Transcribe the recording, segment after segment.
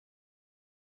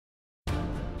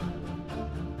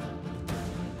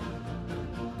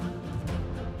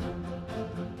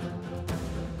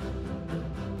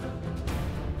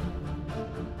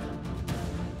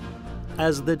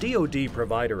As the DoD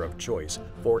provider of choice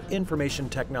for information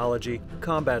technology,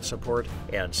 combat support,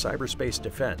 and cyberspace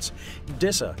defense,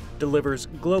 DISA delivers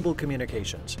global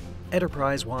communications,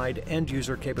 enterprise-wide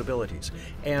end-user capabilities,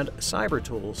 and cyber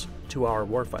tools to our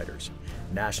warfighters,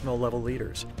 national-level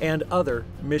leaders, and other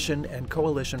mission and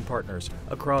coalition partners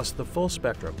across the full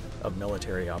spectrum of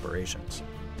military operations.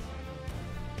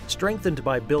 Strengthened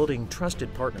by building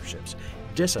trusted partnerships,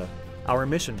 DISA, our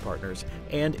mission partners,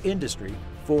 and industry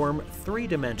form three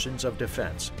dimensions of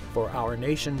defense for our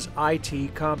nation's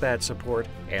IT combat support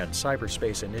and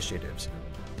cyberspace initiatives.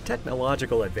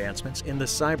 Technological advancements in the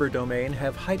cyber domain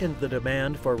have heightened the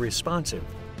demand for responsive,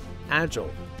 agile,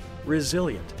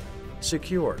 resilient,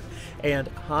 secure, and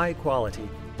high-quality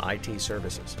IT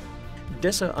services.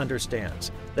 DISA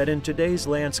understands that in today's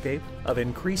landscape of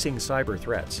increasing cyber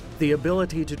threats, the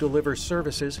ability to deliver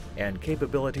services and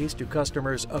capabilities to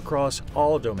customers across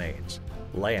all domains,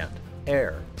 land,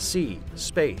 air, sea,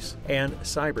 space, and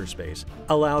cyberspace,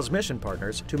 allows mission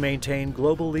partners to maintain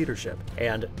global leadership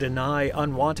and deny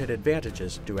unwanted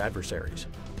advantages to adversaries.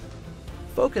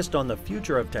 Focused on the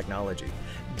future of technology,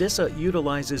 DISA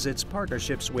utilizes its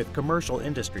partnerships with commercial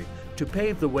industry to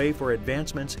pave the way for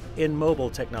advancements in mobile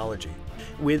technology.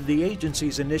 With the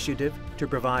agency's initiative to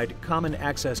provide common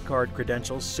access card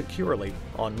credentials securely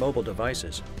on mobile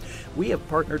devices, we have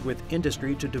partnered with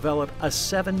industry to develop a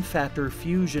 7-factor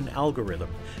fusion algorithm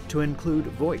to include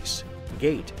voice,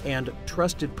 gate, and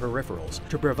trusted peripherals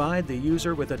to provide the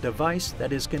user with a device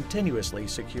that is continuously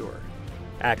secure.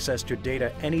 Access to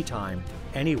data anytime,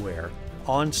 anywhere,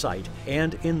 on-site,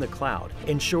 and in the cloud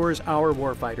ensures our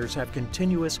warfighters have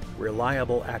continuous,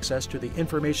 reliable access to the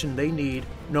information they need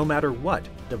no matter what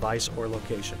device or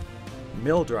location.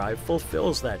 MilDrive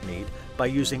fulfills that need by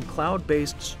using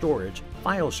cloud-based storage,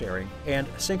 file sharing, and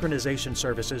synchronization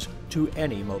services to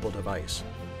any mobile device.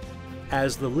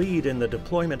 As the lead in the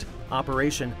deployment,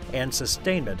 operation, and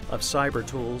sustainment of cyber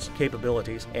tools,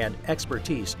 capabilities, and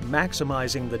expertise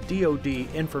maximizing the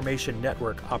DoD information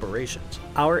network operations,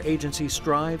 our agency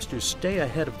strives to stay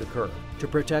ahead of the curve to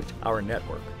protect our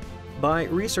network. By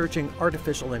researching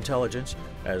artificial intelligence,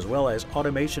 as well as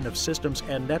automation of systems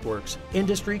and networks,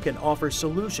 industry can offer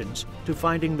solutions to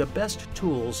finding the best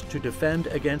tools to defend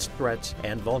against threats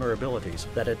and vulnerabilities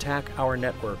that attack our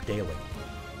network daily.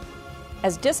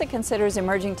 As DISA considers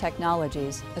emerging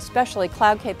technologies, especially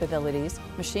cloud capabilities,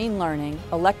 machine learning,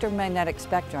 electromagnetic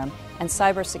spectrum, and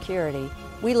cybersecurity,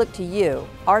 we look to you,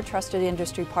 our trusted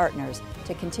industry partners,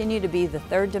 to continue to be the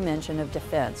third dimension of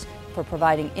defense for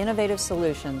providing innovative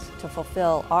solutions to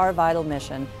fulfill our vital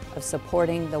mission of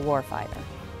supporting the warfighter.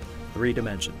 3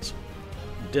 dimensions: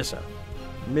 DISA,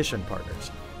 mission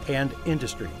partners, and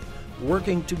industry,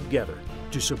 working together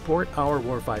to support our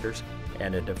warfighters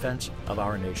and in defense of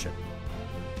our nation.